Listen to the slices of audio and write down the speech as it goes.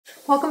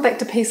Welcome back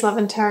to Peace, Love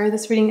and Tarot.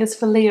 This reading is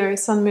for Leo,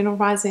 Sun, Moon or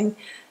Rising.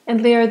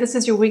 And Leo, this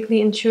is your weekly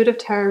intuitive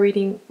tarot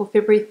reading for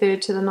February 3rd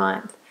to the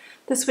 9th.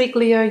 This week,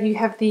 Leo, you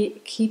have the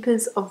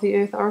Keepers of the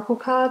Earth Oracle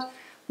card.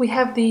 We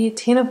have the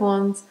Ten of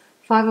Wands,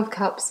 Five of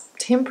Cups,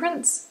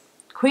 Temperance,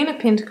 Queen of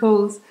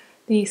Pentacles,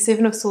 the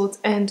Seven of Swords,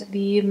 and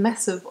the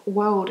massive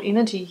World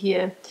energy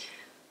here.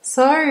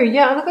 So,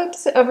 yeah,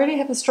 I really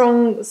have a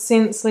strong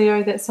sense,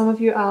 Leo, that some of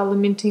you are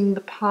lamenting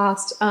the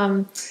past,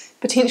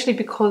 potentially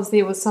because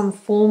there was some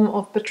form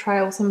of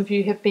betrayal. Some of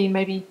you have been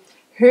maybe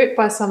hurt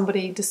by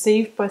somebody,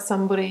 deceived by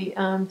somebody,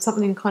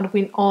 something kind of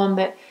went on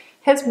that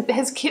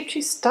has kept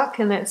you stuck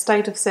in that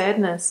state of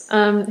sadness.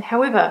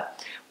 However,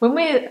 when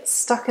we're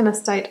stuck in a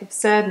state of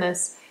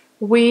sadness,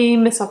 we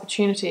miss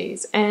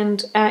opportunities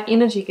and our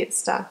energy gets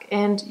stuck,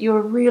 and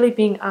you're really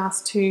being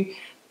asked to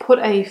put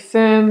a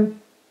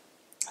firm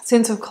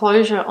sense of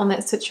closure on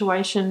that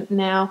situation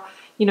now.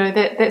 You know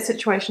that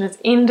situation has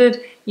ended,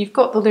 you've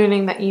got the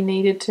learning that you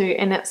needed to,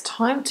 and it's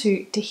time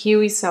to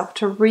heal yourself,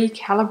 to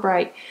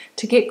recalibrate,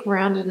 to get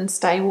grounded and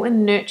stable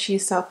and nurture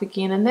yourself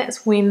again. And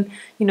that's when,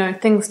 you know,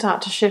 things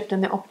start to shift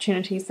and the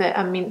opportunities that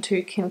are meant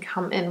to can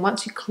come in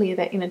once you clear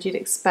that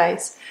energetic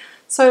space.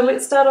 So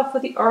let's start off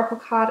with the Oracle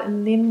card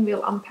and then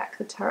we'll unpack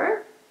the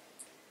tarot.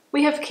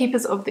 We have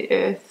Keepers of the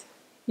Earth.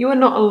 You are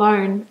not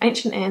alone.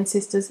 Ancient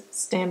ancestors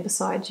stand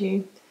beside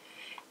you.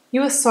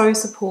 You are so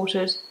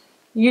supported.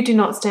 You do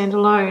not stand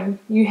alone.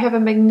 You have a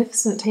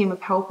magnificent team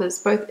of helpers,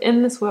 both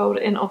in this world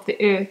and of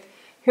the earth,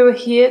 who are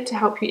here to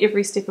help you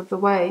every step of the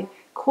way.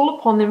 Call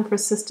upon them for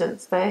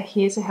assistance. They are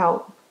here to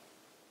help.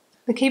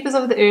 The Keepers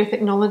of the Earth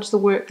acknowledge the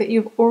work that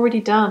you've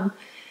already done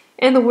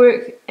and are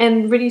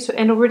ready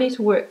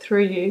to work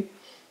through you.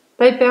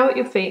 They bow at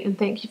your feet and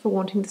thank you for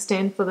wanting to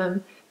stand for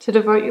them, to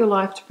devote your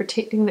life to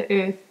protecting the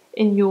earth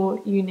in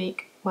your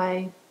unique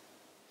way.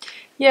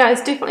 Yeah,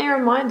 it's definitely a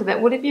reminder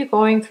that whatever you're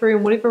going through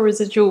and whatever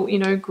residual,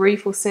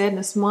 grief or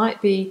sadness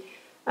might be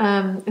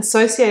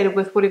associated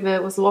with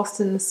whatever was lost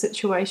in this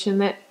situation,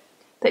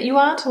 that you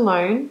aren't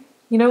alone.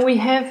 We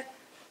have,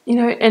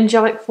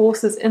 angelic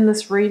forces in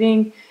this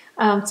reading.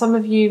 Some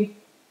of you,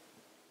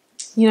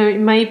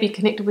 may be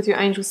connected with your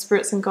angel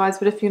spirits and guides,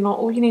 but if you're not,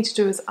 all you need to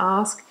do is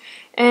ask.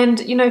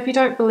 And, if you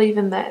don't believe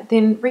in that,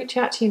 then reach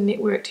out to your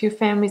network, to your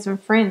families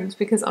and friends,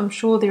 because I'm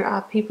sure there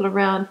are people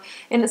around.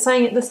 And it's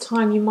saying at this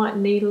time you might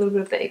need a little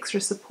bit of the extra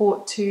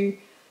support to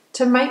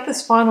make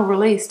this final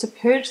release, to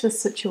purge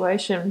this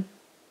situation.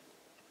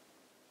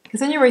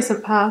 Because in your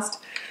recent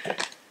past,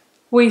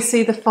 we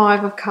see the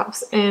Five of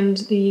Cups and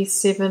the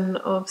Seven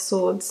of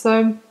Swords.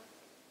 So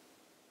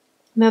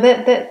now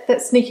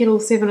that sneaky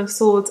little Seven of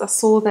Swords, I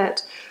saw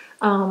that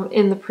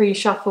in the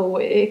pre-shuffle.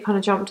 It kind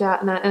of jumped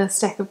out in a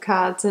stack of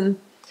cards, and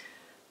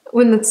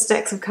when the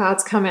stacks of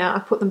cards come out, I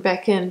put them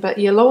back in. But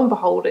yeah, lo and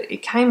behold,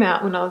 it came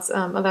out when I was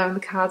allowing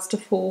the cards to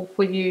fall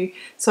for you,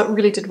 so it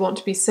really did want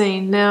to be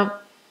seen. Now,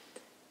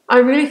 I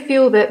really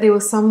feel that there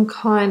was some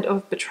kind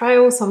of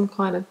betrayal, some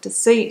kind of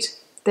deceit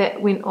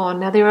that went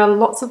on. Now, there are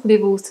lots of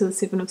levels to the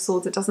Seven of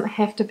Swords. It doesn't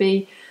have to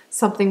be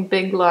something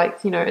big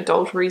like,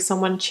 adultery,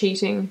 someone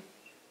cheating,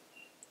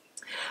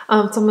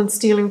 someone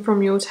stealing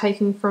from you or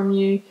taking from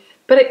you.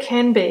 But it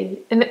can be,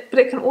 but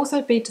it can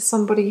also be to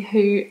somebody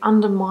who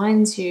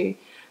undermines you,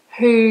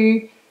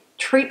 who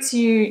treats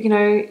you,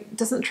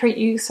 doesn't treat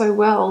you so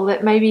well,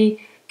 that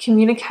maybe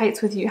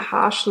communicates with you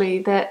harshly,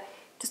 that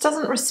just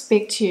doesn't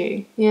respect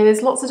you. Yeah,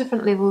 there's lots of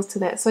different levels to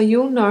that, so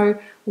you'll know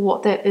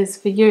what that is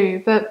for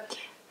you. But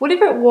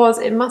whatever it was,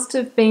 it must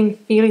have been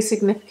fairly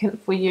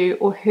significant for you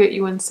or hurt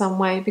you in some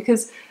way,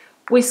 because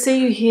we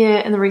see you here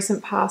in the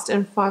recent past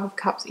in Five of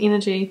Cups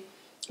energy.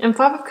 And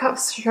Five of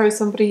Cups shows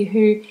somebody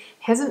who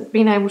hasn't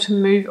been able to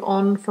move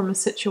on from a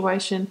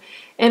situation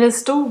and is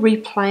still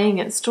replaying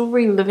it, still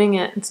reliving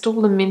it, and still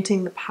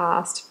lamenting the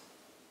past.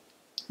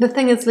 The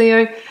thing is,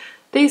 Leo,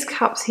 these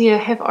cups here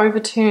have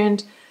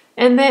overturned,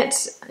 and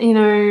that,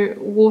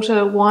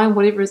 water, wine,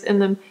 whatever is in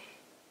them,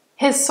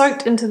 has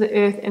soaked into the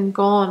earth and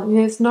gone.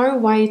 There's no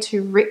way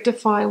to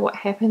rectify what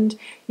happened.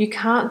 You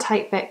can't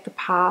take back the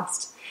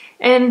past.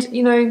 And,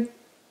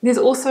 there's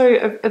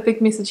also a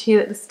big message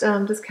here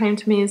that just came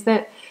to me, is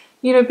that,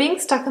 being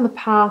stuck in the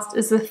past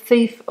is the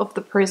thief of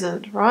the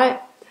present,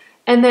 right?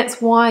 And that's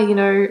why,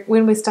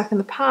 when we're stuck in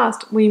the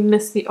past, we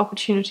miss the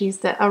opportunities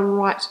that are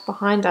right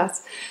behind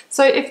us.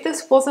 So if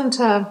this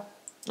wasn't a,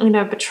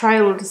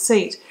 betrayal or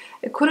deceit,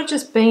 it could have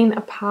just been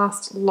a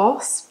past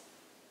loss.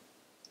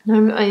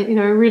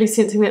 Really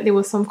sensing that there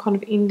was some kind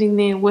of ending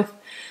there with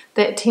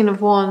that Ten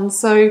of Wands.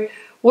 So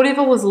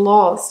whatever was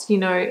lost,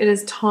 it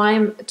is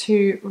time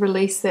to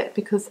release that,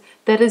 because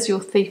that is your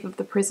thief of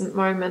the present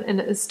moment,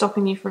 and it is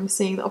stopping you from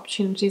seeing the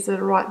opportunities that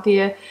are right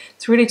there.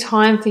 It's really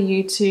time for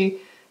you to,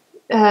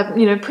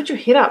 put your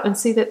head up and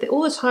see that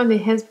all the time there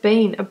has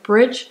been a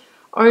bridge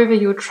over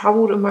your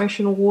troubled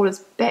emotional waters,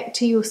 back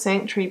to your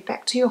sanctuary,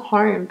 back to your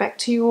home, back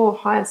to your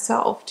higher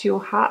self, to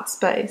your heart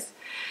space.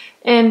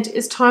 And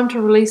it's time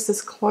to release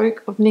this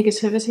cloak of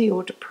negativity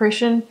or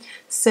depression,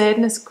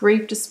 sadness,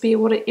 grief, despair,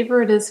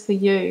 whatever it is for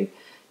you.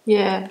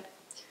 Yeah.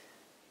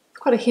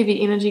 Quite a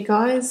heavy energy,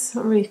 guys.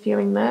 I'm really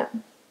feeling that.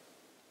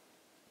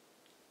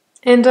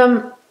 And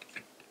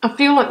I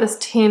feel like this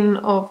Ten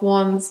of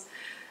Wands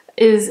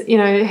is, you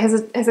know,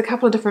 has a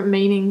couple of different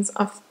meanings.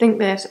 I think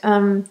that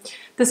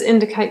this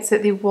indicates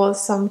that there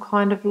was some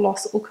kind of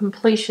loss or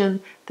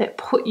completion that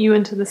put you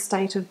into the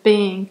state of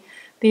being.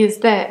 There's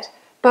that.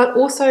 But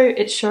also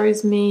it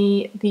shows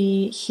me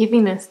the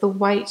heaviness, the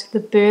weight,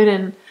 the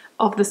burden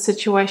of the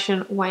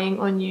situation weighing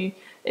on you.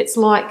 It's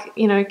like,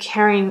 you know,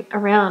 carrying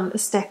around a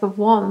stack of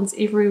wands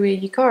everywhere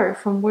you go,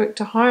 from work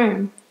to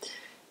home.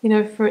 You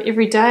know, for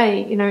every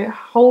day, you know,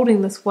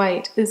 holding this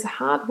weight is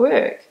hard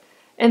work.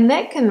 And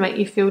that can make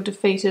you feel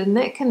defeated, and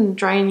that can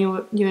drain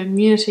your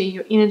immunity,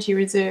 your energy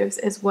reserves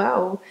as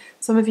well.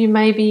 Some of you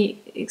may be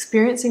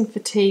experiencing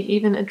fatigue,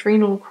 even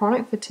adrenal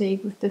chronic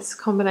fatigue, with this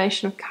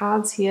combination of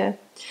cards here.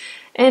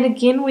 And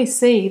again, we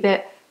see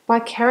that by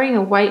carrying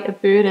a weight, a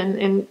burden,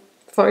 and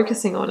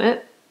focusing on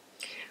it,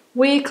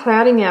 we're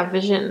clouding our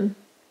vision.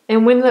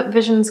 And when that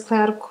vision's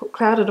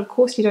clouded, of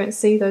course, you don't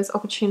see those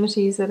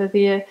opportunities that are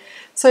there.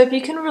 So if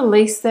you can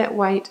release that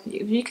weight,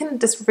 if you can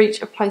just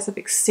reach a place of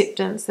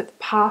acceptance that the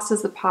past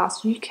is the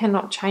past, you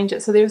cannot change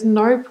it. So there's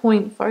no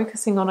point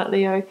focusing on it,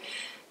 Leo.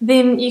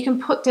 Then you can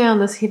put down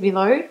this heavy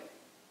load.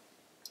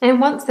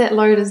 And once that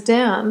load is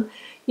down,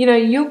 you know,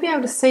 you'll be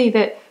able to see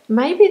that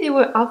maybe there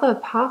were other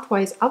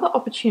pathways, other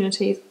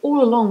opportunities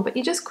all along, but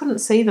you just couldn't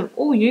see them.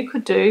 All you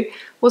could do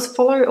was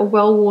follow a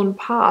well-worn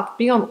path,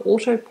 be on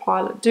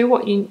autopilot, do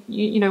what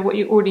you know, what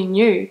you already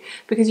knew,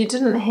 because you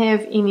didn't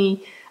have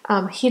any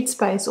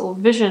headspace or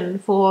vision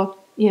for,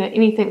 you know,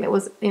 anything that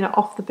was, you know,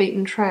 off the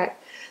beaten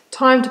track.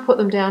 Time to put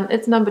them down.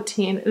 It's number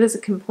 10. It is a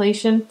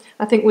completion.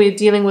 I think we're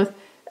dealing with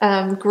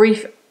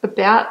grief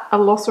about a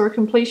loss or a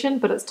completion,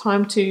 but it's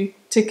time to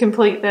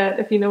complete that,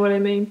 if you know what I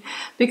mean.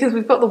 Because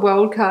we've got the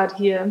World card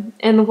here,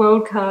 and the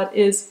World card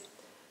is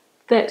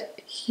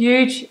that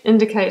huge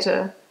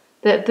indicator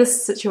that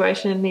this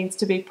situation needs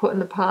to be put in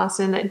the past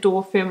and that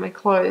door firmly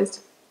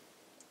closed.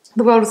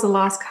 The World is the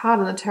last card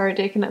in the tarot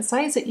deck, and it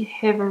says that you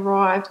have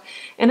arrived,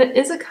 and it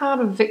is a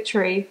card of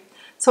victory.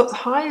 So it's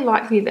highly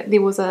likely that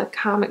there was a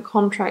karmic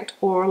contract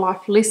or a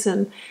life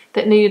lesson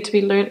that needed to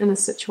be learnt in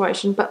this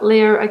situation. But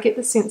Leo, I get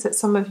the sense that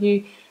some of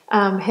you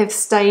have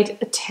stayed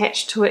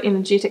attached to it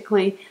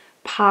energetically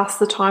past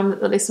the time that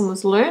the lesson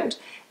was learnt,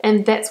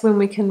 and that's when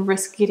we can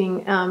risk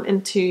getting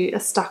into a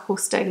stuck or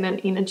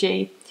stagnant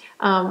energy,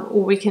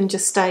 or we can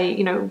just stay,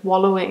 you know,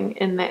 wallowing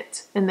in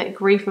that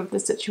grief of the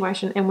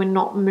situation, and we're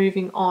not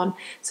moving on.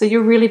 So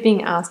you're really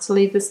being asked to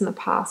leave this in the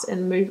past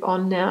and move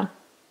on now.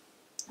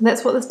 And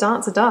that's what this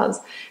dancer does.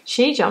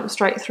 She jumps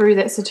straight through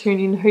that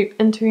Saturnian hoop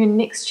into her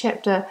next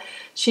chapter.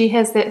 She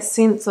has that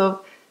sense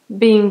of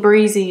being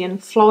breezy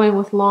and flowing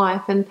with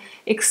life and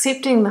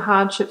accepting the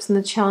hardships and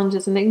the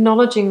challenges and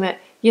acknowledging that,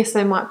 yes,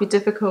 they might be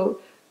difficult,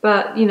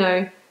 but, you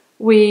know,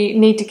 we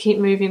need to keep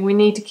moving, we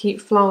need to keep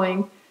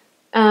flowing.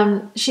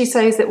 She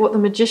says that what the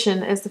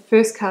Magician, as the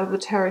first card of the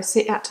tarot,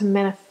 set out to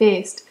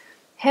manifest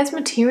has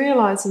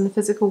materialized in the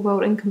physical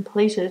world and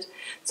completed.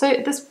 So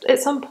at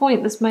some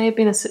point, this may have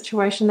been a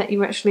situation that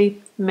you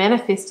actually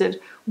manifested,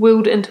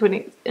 willed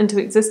into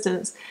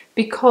existence,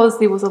 because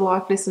there was a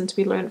life lesson to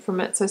be learned from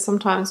it. So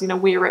sometimes, you know,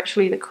 we're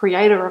actually the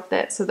creator of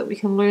that so that we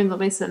can learn the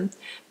lesson.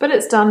 But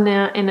it's done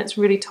now, and it's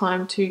really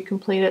time to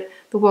complete it.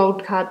 The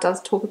World card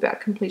does talk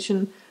about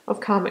completion of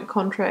karmic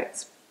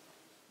contracts.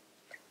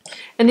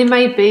 And there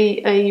may be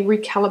a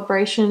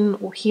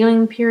recalibration or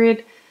healing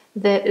period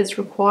that is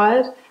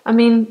required. I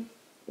mean,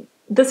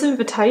 this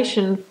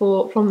invitation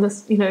from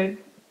this, you know,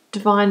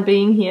 divine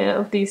being here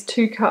of these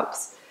two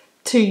cups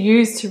to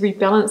use to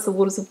rebalance the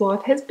waters of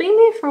life has been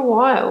there for a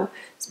while.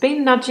 It's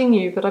been nudging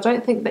you, but I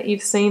don't think that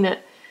you've seen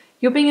it.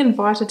 You're being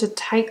invited to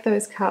take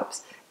those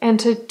cups and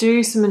to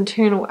do some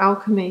internal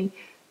alchemy,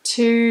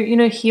 to, you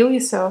know, heal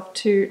yourself,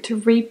 to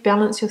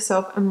rebalance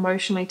yourself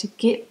emotionally, to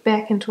get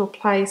back into a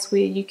place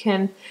where you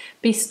can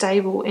be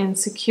stable and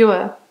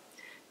secure.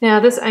 Now,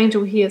 this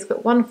angel here has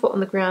got 1 foot on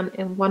the ground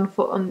and 1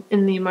 foot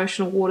in the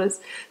emotional waters.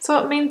 So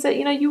it means that,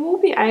 you know, you will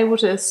be able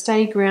to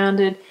stay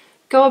grounded,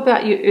 go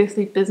about your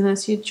earthly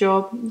business, your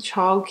job,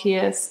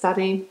 childcare,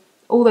 study,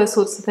 all those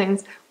sorts of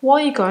things while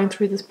you're going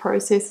through this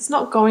process. It's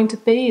not going to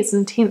be as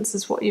intense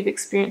as what you've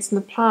experienced in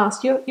the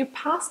past. You're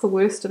past the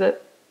worst of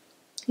it.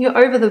 You're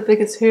over the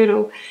biggest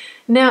hurdle.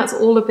 Now it's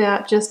all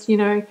about just, you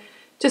know,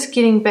 just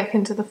getting back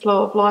into the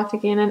flow of life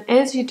again. And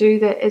as you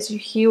do that, as you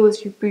heal,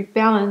 as you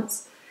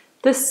rebalance,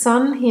 this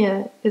sun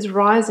here is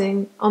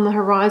rising on the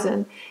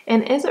horizon,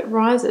 and as it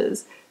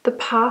rises, the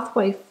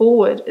pathway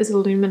forward is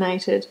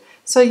illuminated.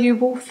 So you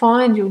will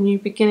find your new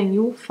beginning.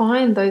 You will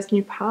find those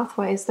new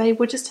pathways. They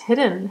were just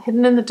hidden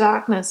in the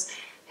darkness,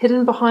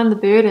 hidden behind the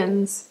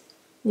burdens.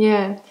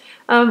 Yeah.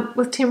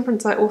 With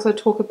Temperance, I also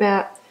talk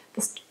about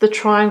the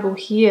triangle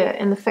here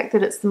and the fact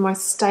that it's the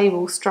most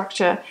stable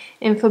structure.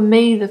 And for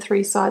me, the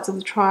 3 sides of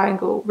the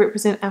triangle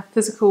represent our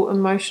physical,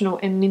 emotional,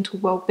 and mental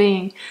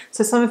well-being.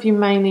 So some of you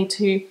may need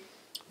to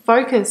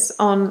focus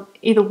on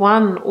either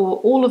one or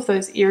all of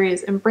those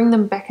areas and bring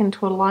them back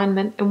into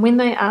alignment. And when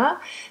they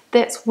are,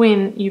 that's when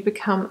you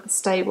become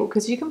stable,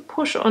 because you can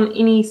push on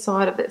any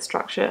side of that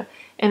structure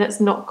and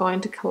it's not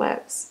going to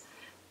collapse.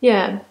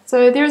 Yeah,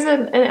 so there's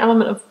an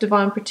element of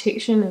divine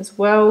protection as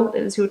well.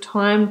 It is your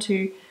time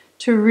to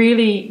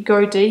really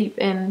go deep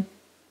and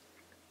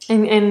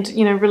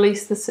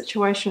release the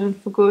situation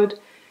for good.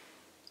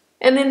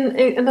 And then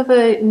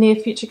another near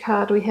future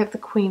card, we have the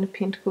Queen of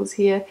Pentacles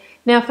here.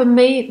 Now for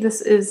me, this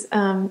is,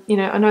 I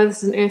know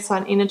this is an earth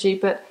sign energy,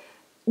 but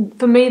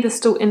for me this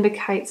still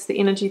indicates the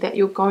energy that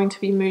you're going to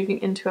be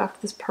moving into after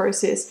this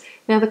process.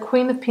 Now the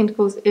Queen of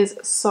Pentacles is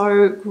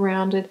so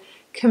grounded,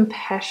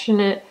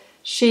 compassionate.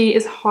 She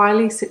is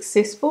highly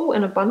successful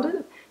and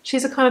abundant.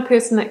 She's the kind of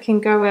person that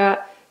can go out,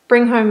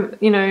 bring home,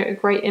 a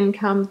great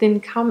income, then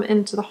come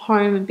into the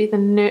home and be the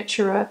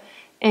nurturer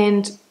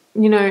and,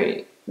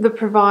 the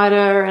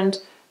provider and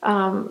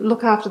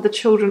look after the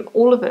children,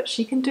 all of it.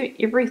 She can do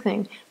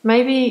everything.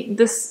 Maybe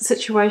this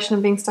situation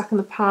of being stuck in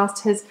the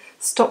past has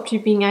stopped you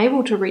being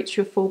able to reach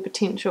your full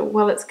potential.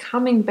 Well, it's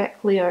coming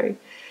back, Leo.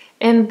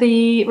 And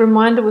the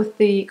reminder with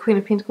the Queen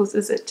of Pentacles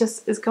is it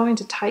just is going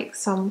to take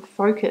some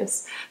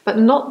focus, but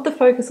not the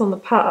focus on the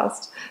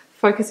past,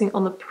 focusing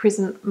on the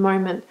present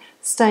moment,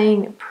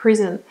 staying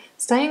present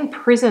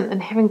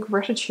and having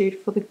gratitude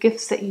for the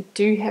gifts that you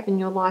do have in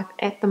your life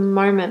at the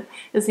moment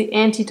is the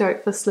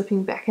antidote for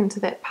slipping back into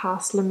that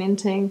past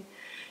lamenting.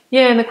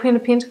 Yeah, and the Queen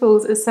of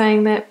Pentacles is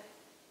saying that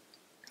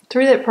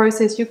through that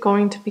process, you're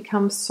going to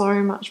become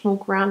so much more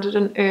grounded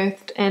and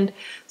earthed and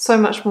so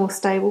much more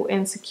stable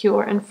and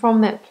secure. And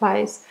from that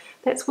place,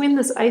 that's when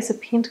this Ace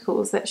of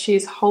Pentacles that she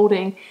is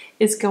holding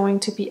is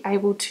going to be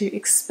able to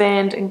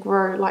expand and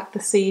grow like the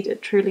seed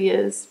it truly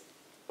is.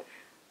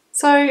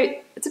 So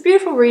it's a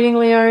beautiful reading,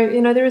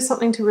 Leo. There is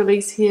something to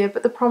release here,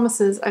 but the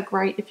promises are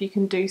great if you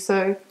can do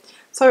so.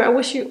 So I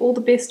wish you all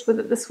the best with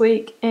it this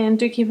week, and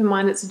do keep in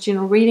mind it's a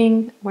general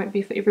reading. It won't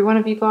be for every one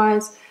of you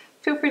guys.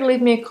 Feel free to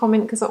leave me a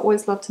comment because I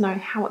always love to know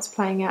how it's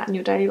playing out in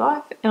your daily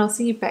life, and I'll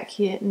see you back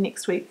here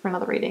next week for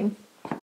another reading.